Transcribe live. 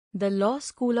The Law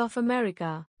School of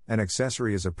America. An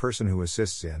accessory is a person who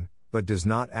assists in, but does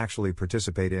not actually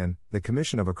participate in, the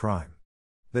commission of a crime.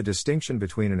 The distinction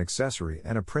between an accessory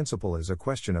and a principal is a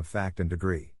question of fact and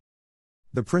degree.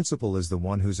 The principal is the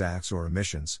one whose acts or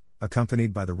omissions,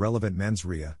 accompanied by the relevant mens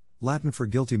rea, Latin for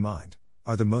guilty mind,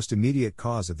 are the most immediate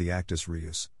cause of the actus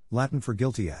reus, Latin for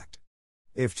guilty act.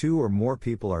 If two or more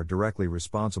people are directly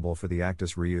responsible for the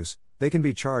actus reus, they can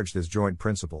be charged as joint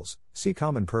principals, see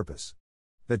common purpose.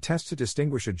 The test to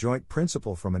distinguish a joint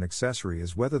principal from an accessory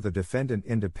is whether the defendant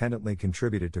independently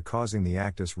contributed to causing the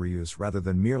actus reus rather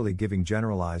than merely giving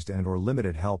generalized and/or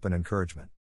limited help and encouragement.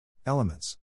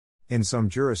 Elements. In some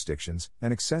jurisdictions,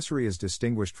 an accessory is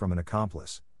distinguished from an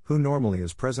accomplice, who normally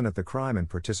is present at the crime and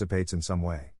participates in some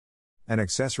way. An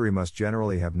accessory must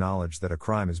generally have knowledge that a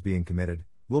crime is being committed,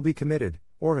 will be committed,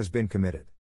 or has been committed.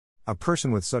 A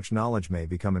person with such knowledge may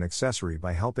become an accessory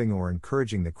by helping or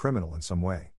encouraging the criminal in some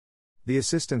way. The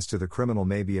assistance to the criminal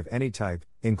may be of any type,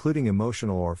 including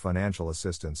emotional or financial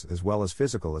assistance as well as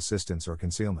physical assistance or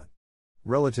concealment.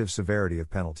 Relative severity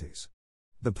of penalties.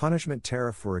 The punishment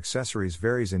tariff for accessories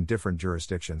varies in different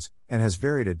jurisdictions, and has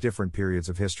varied at different periods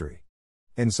of history.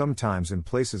 In some times and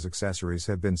places accessories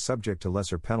have been subject to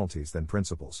lesser penalties than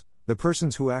principals, the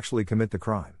persons who actually commit the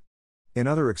crime. In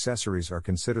other, accessories are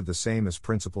considered the same as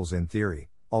principals in theory,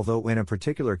 although in a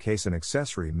particular case an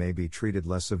accessory may be treated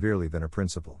less severely than a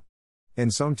principal. In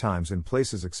some times and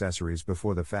places accessories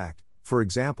before the fact, for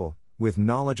example, with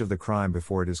knowledge of the crime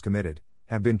before it is committed,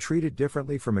 have been treated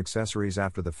differently from accessories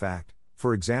after the fact,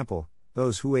 for example,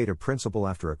 those who aid a principal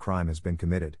after a crime has been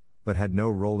committed, but had no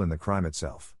role in the crime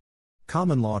itself.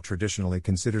 Common law traditionally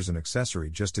considers an accessory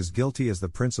just as guilty as the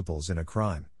principals in a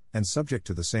crime, and subject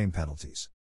to the same penalties.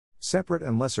 Separate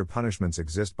and lesser punishments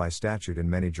exist by statute in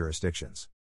many jurisdictions.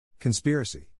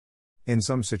 Conspiracy. In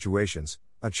some situations,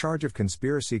 a charge of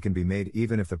conspiracy can be made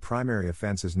even if the primary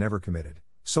offense is never committed,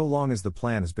 so long as the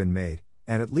plan has been made,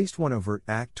 and at least one overt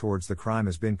act towards the crime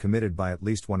has been committed by at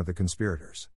least one of the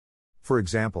conspirators. For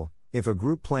example, if a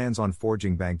group plans on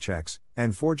forging bank checks,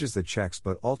 and forges the checks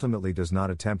but ultimately does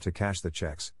not attempt to cash the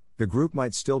checks, the group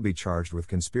might still be charged with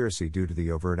conspiracy due to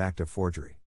the overt act of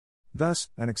forgery. Thus,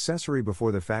 an accessory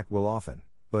before the fact will often,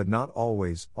 but not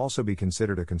always, also be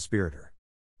considered a conspirator.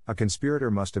 A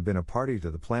conspirator must have been a party to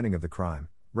the planning of the crime,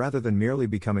 rather than merely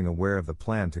becoming aware of the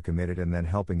plan to commit it and then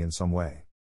helping in some way.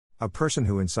 A person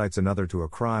who incites another to a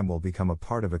crime will become a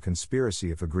part of a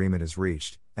conspiracy if agreement is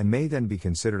reached, and may then be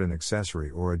considered an accessory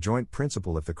or a joint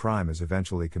principal if the crime is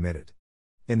eventually committed.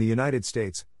 In the United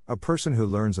States, a person who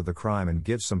learns of the crime and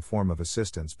gives some form of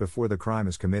assistance before the crime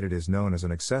is committed is known as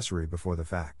an accessory before the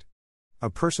fact.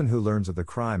 A person who learns of the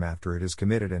crime after it is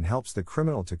committed and helps the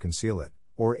criminal to conceal it,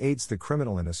 or aids the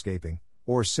criminal in escaping,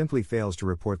 or simply fails to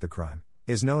report the crime,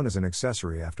 is known as an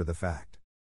accessory after the fact.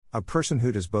 A person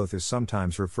who does both is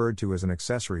sometimes referred to as an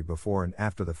accessory before and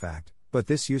after the fact, but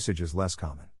this usage is less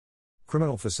common.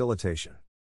 Criminal facilitation.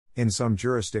 In some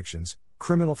jurisdictions,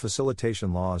 criminal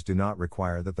facilitation laws do not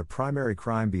require that the primary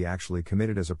crime be actually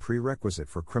committed as a prerequisite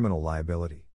for criminal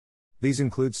liability. These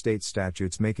include state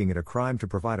statutes making it a crime to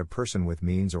provide a person with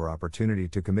means or opportunity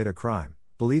to commit a crime,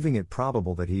 believing it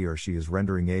probable that he or she is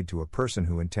rendering aid to a person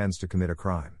who intends to commit a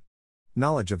crime.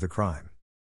 Knowledge of the crime.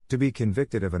 To be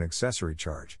convicted of an accessory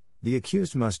charge, the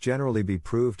accused must generally be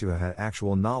proved to have had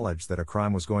actual knowledge that a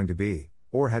crime was going to be,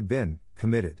 or had been,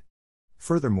 committed.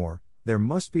 Furthermore, there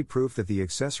must be proof that the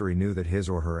accessory knew that his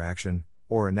or her action,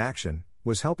 or inaction,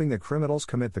 was helping the criminals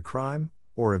commit the crime,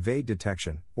 or evade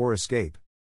detection, or escape.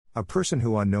 A person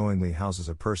who unknowingly houses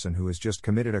a person who has just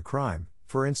committed a crime,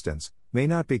 for instance, may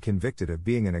not be convicted of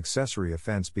being an accessory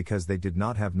offense because they did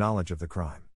not have knowledge of the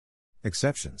crime.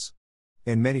 Exceptions.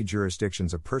 In many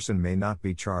jurisdictions, a person may not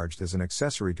be charged as an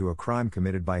accessory to a crime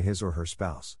committed by his or her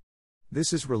spouse.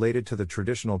 This is related to the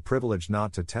traditional privilege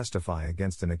not to testify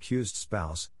against an accused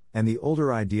spouse, and the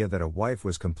older idea that a wife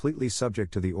was completely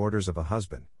subject to the orders of a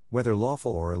husband, whether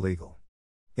lawful or illegal.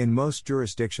 In most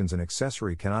jurisdictions, an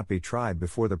accessory cannot be tried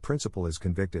before the principal is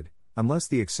convicted, unless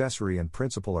the accessory and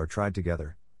principal are tried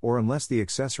together, or unless the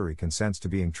accessory consents to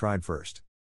being tried first.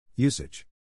 Usage.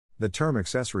 The term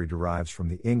accessory derives from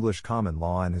the English common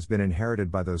law and has been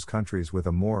inherited by those countries with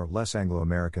a more or less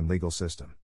Anglo-American legal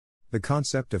system. The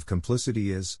concept of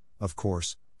complicity is, of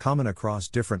course, common across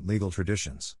different legal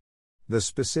traditions. The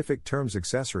specific terms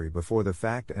accessory before the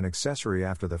fact and accessory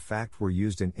after the fact were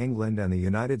used in England and the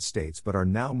United States but are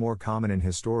now more common in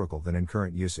historical than in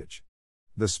current usage.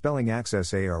 The spelling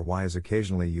accessory is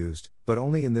occasionally used, but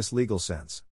only in this legal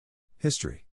sense.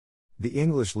 History. The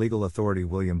English legal authority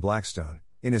William Blackstone,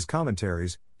 in his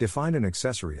commentaries, defined an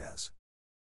accessory as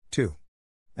 2.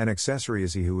 An accessory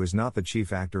is he who is not the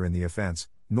chief actor in the offense,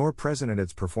 nor present at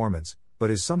its performance,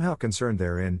 but is somehow concerned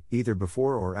therein, either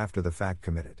before or after the fact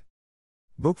committed.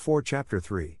 Book 4 Chapter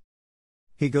 3.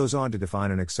 He goes on to define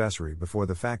an accessory before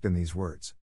the fact in these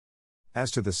words.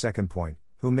 As to the second point,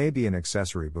 who may be an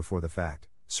accessory before the fact,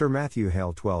 Sir Matthew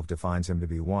Hale 12 defines him to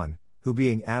be one, who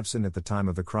being absent at the time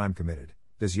of the crime committed,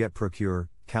 does yet procure,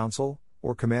 counsel,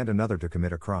 or command another to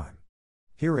commit a crime.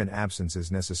 Herein absence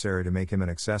is necessary to make him an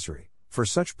accessory, for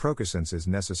such procussance is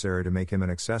necessary to make him an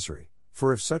accessory,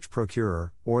 for if such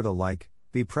procurer, or the like,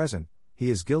 be present, he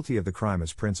is guilty of the crime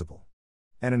as principal.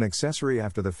 And an accessory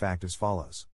after the fact as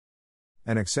follows.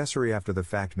 An accessory after the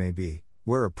fact may be,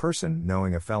 where a person,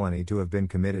 knowing a felony to have been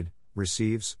committed,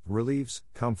 receives, relieves,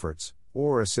 comforts,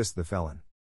 or assists the felon.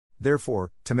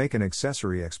 Therefore, to make an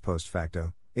accessory ex post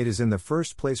facto, it is in the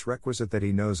first place requisite that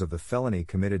he knows of the felony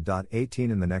committed.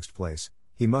 18 In the next place,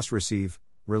 he must receive,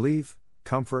 relieve,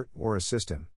 comfort, or assist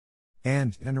him.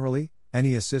 And, generally,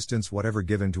 any assistance whatever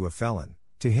given to a felon,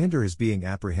 to hinder his being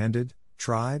apprehended,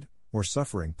 tried, or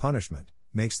suffering punishment,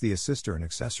 makes the assister an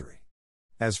accessory.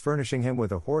 As furnishing him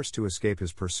with a horse to escape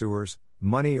his pursuers,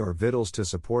 money or victuals to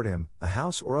support him, a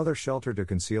house or other shelter to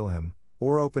conceal him,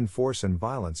 or open force and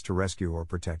violence to rescue or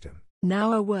protect him.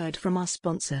 Now a word from our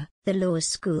sponsor, the Law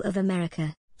School of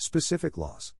America. Specific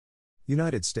laws.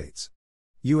 United States.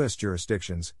 U.S.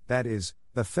 jurisdictions, that is,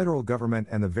 the federal government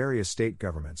and the various state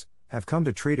governments, have come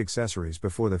to treat accessories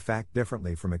before the fact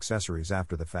differently from accessories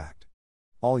after the fact.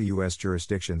 All U.S.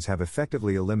 jurisdictions have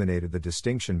effectively eliminated the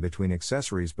distinction between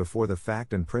accessories before the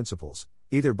fact and principals,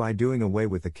 either by doing away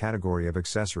with the category of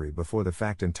accessory before the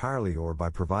fact entirely or by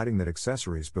providing that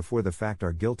accessories before the fact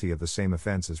are guilty of the same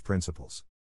offense as principals.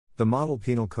 The Model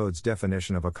Penal Code's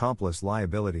definition of accomplice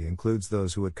liability includes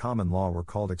those who at common law were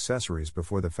called accessories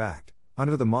before the fact.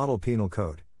 Under the Model Penal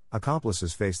Code,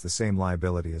 accomplices face the same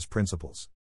liability as principals.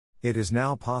 It is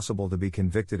now possible to be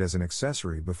convicted as an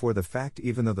accessory before the fact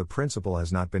even though the principal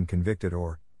has not been convicted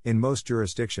or, in most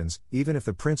jurisdictions, even if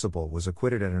the principal was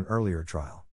acquitted at an earlier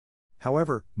trial.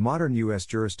 However, modern U.S.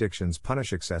 jurisdictions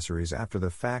punish accessories after the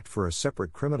fact for a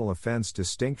separate criminal offense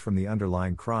distinct from the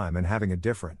underlying crime and having a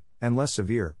different, and less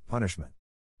severe, punishment.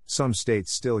 Some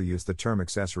states still use the term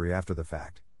accessory after the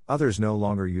fact, others no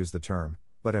longer use the term,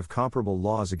 but have comparable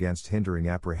laws against hindering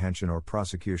apprehension or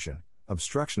prosecution,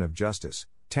 obstruction of justice,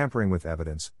 tampering with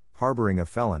evidence, harboring a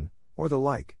felon, or the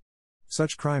like.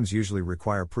 Such crimes usually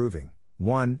require proving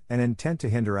 1. An intent to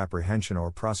hinder apprehension or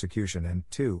prosecution and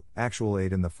 2. Actual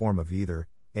aid in the form of either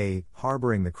a.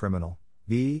 Harboring the criminal,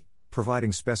 b.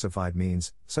 Providing specified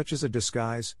means, such as a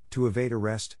disguise, to evade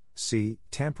arrest, c.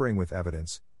 Tampering with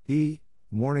evidence, e.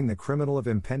 Warning the criminal of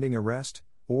impending arrest,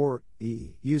 or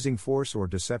e. Using force or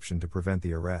deception to prevent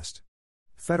the arrest.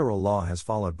 Federal law has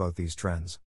followed both these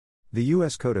trends. The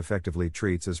U.S. Code effectively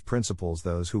treats as principals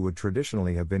those who would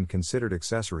traditionally have been considered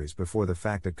accessories before the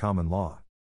fact at common law.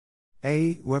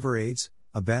 A. Whoever aids,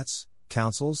 abets,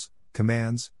 counsels,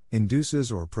 commands, induces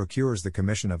or procures the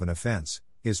commission of an offense,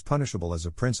 is punishable as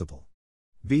a principal.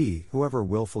 B. Whoever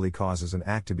willfully causes an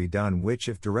act to be done which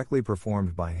if directly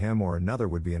performed by him or another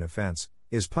would be an offense,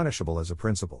 is punishable as a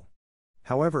principal.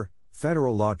 However,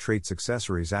 federal law treats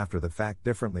accessories after the fact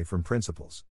differently from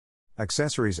principals.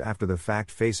 Accessories after the fact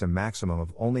face a maximum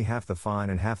of only half the fine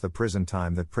and half the prison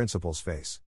time that principals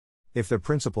face. If the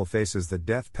principal faces the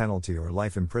death penalty or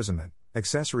life imprisonment,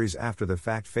 accessories after the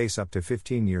fact face up to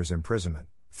 15 years imprisonment.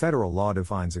 Federal law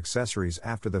defines accessories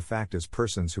after the fact as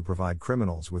persons who provide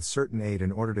criminals with certain aid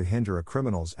in order to hinder a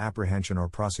criminal's apprehension or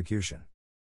prosecution.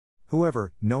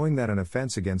 Whoever, knowing that an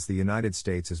offense against the United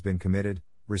States has been committed,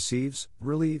 receives,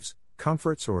 relieves,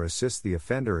 comforts or assists the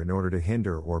offender in order to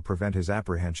hinder or prevent his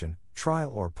apprehension, trial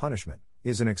or punishment,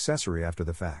 is an accessory after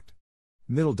the fact.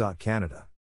 Canada.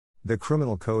 The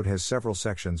Criminal Code has several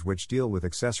sections which deal with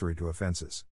accessory to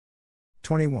offenses.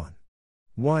 21.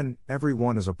 1.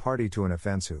 Everyone is a party to an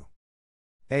offense who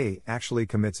a. Actually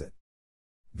commits it.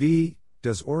 b.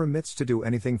 Does or omits to do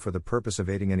anything for the purpose of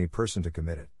aiding any person to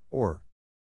commit it, or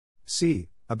c.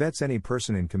 Abets any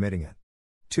person in committing it.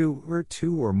 2. Where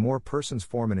two or more persons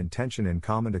form an intention in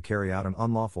common to carry out an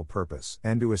unlawful purpose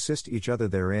and to assist each other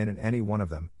therein and any one of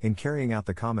them, in carrying out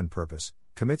the common purpose,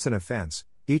 commits an offense,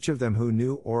 each of them who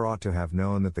knew or ought to have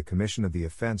known that the commission of the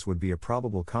offense would be a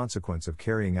probable consequence of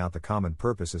carrying out the common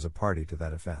purpose is a party to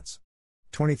that offense.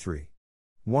 23.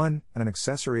 1. An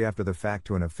accessory after the fact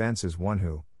to an offense is one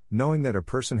who, knowing that a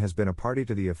person has been a party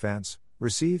to the offense,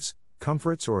 receives,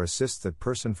 comforts or assists that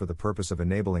person for the purpose of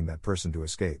enabling that person to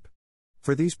escape.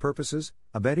 For these purposes,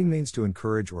 abetting means to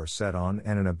encourage or set on,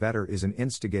 and an abettor is an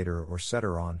instigator or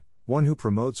setter on, one who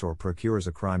promotes or procures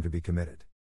a crime to be committed.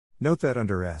 Note that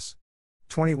under S.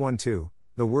 21.2.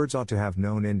 The words ought to have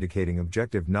known indicating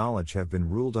objective knowledge have been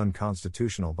ruled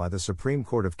unconstitutional by the Supreme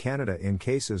Court of Canada in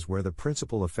cases where the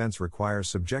principal offence requires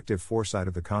subjective foresight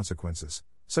of the consequences,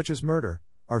 such as murder,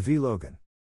 R.V. Logan.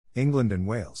 England and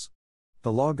Wales.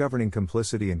 The law governing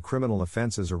complicity in criminal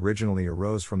offences originally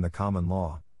arose from the common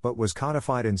law, but was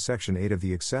codified in Section 8 of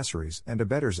the Accessories and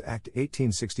Abettors Act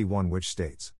 1861, which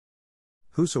states,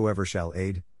 "Whosoever shall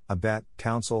aid, abet,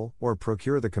 counsel, or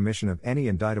procure the commission of any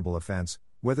indictable offence,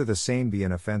 whether the same be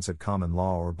an offence at common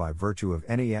law or by virtue of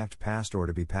any act passed or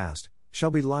to be passed, shall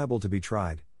be liable to be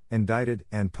tried, indicted,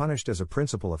 and punished as a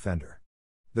principal offender."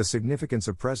 The significance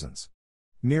of presence.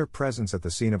 Mere presence at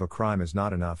the scene of a crime is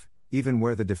not enough, even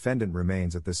where the defendant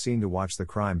remains at the scene to watch the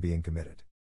crime being committed.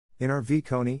 In R.V.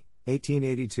 Coney,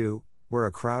 1882, where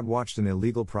a crowd watched an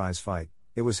illegal prize fight,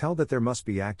 it was held that there must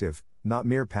be active, not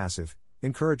mere passive,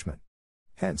 encouragement.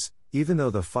 Hence, even though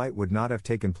the fight would not have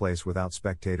taken place without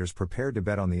spectators prepared to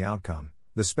bet on the outcome,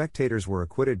 the spectators were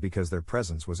acquitted because their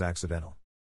presence was accidental.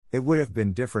 It would have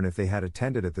been different if they had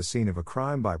attended at the scene of a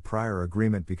crime by prior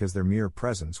agreement because their mere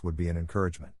presence would be an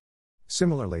encouragement.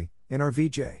 Similarly, in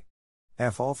R.V.J.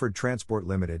 F. Alford Transport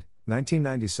Limited,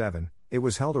 1997, it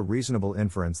was held a reasonable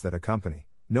inference that a company,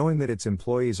 knowing that its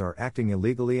employees are acting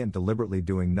illegally and deliberately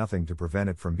doing nothing to prevent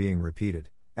it from being repeated,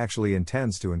 actually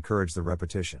intends to encourage the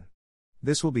repetition.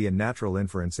 This will be a natural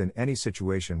inference in any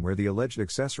situation where the alleged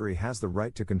accessory has the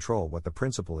right to control what the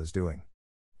principal is doing.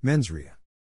 Mens rea.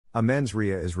 A mens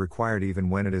rea is required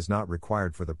even when it is not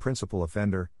required for the principal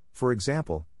offender, for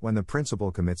example, when the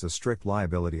principal commits a strict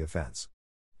liability offense.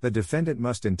 The defendant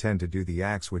must intend to do the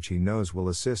acts which he knows will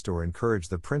assist or encourage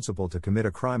the principal to commit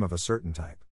a crime of a certain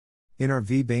type. In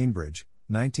R.V. Bainbridge,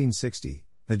 1960,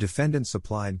 the defendant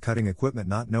supplied cutting equipment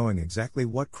not knowing exactly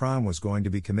what crime was going to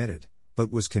be committed,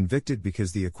 but was convicted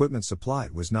because the equipment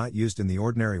supplied was not used in the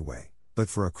ordinary way, but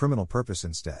for a criminal purpose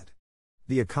instead.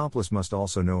 The accomplice must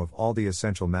also know of all the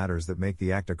essential matters that make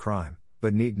the act a crime,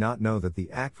 but need not know that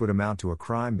the act would amount to a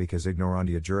crime because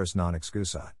ignorantia juris non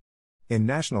excusat. In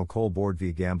National Coal Board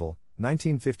v. Gamble,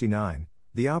 1959,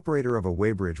 the operator of a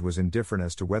weighbridge was indifferent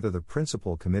as to whether the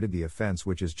principal committed the offense,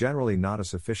 which is generally not a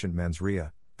sufficient mens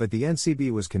rea, but the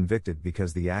NCB was convicted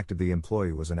because the act of the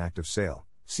employee was an act of sale.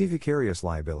 See vicarious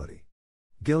liability.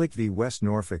 Gillick v. West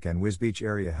Norfolk and Wisbech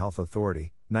Area Health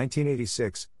Authority,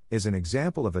 1986, is an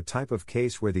example of a type of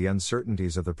case where the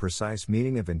uncertainties of the precise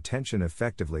meaning of intention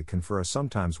effectively confer a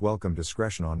sometimes welcome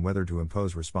discretion on whether to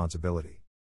impose responsibility.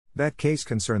 That case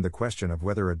concerned the question of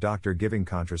whether a doctor giving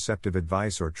contraceptive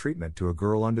advice or treatment to a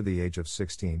girl under the age of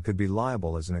 16 could be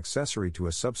liable as an accessory to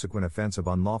a subsequent offense of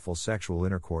unlawful sexual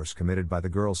intercourse committed by the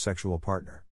girl's sexual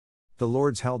partner. The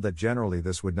Lords held that generally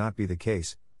this would not be the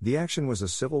case. The action was a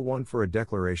civil one for a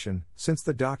declaration, since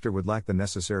the doctor would lack the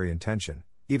necessary intention,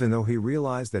 even though he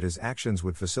realized that his actions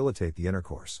would facilitate the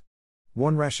intercourse.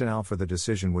 One rationale for the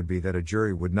decision would be that a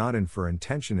jury would not infer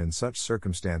intention in such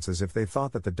circumstances if they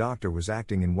thought that the doctor was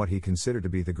acting in what he considered to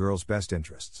be the girl's best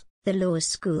interests. The Law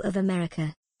School of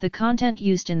America. The content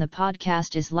used in the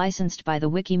podcast is licensed by the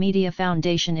Wikimedia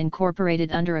Foundation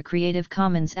Incorporated under a Creative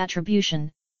Commons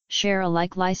Attribution, Share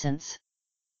Alike license.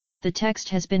 The text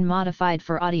has been modified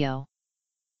for audio.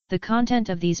 The content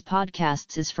of these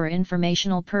podcasts is for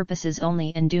informational purposes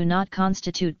only and do not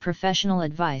constitute professional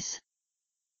advice.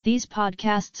 These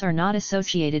podcasts are not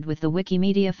associated with the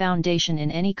Wikimedia Foundation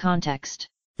in any context.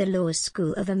 The Law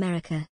School of America.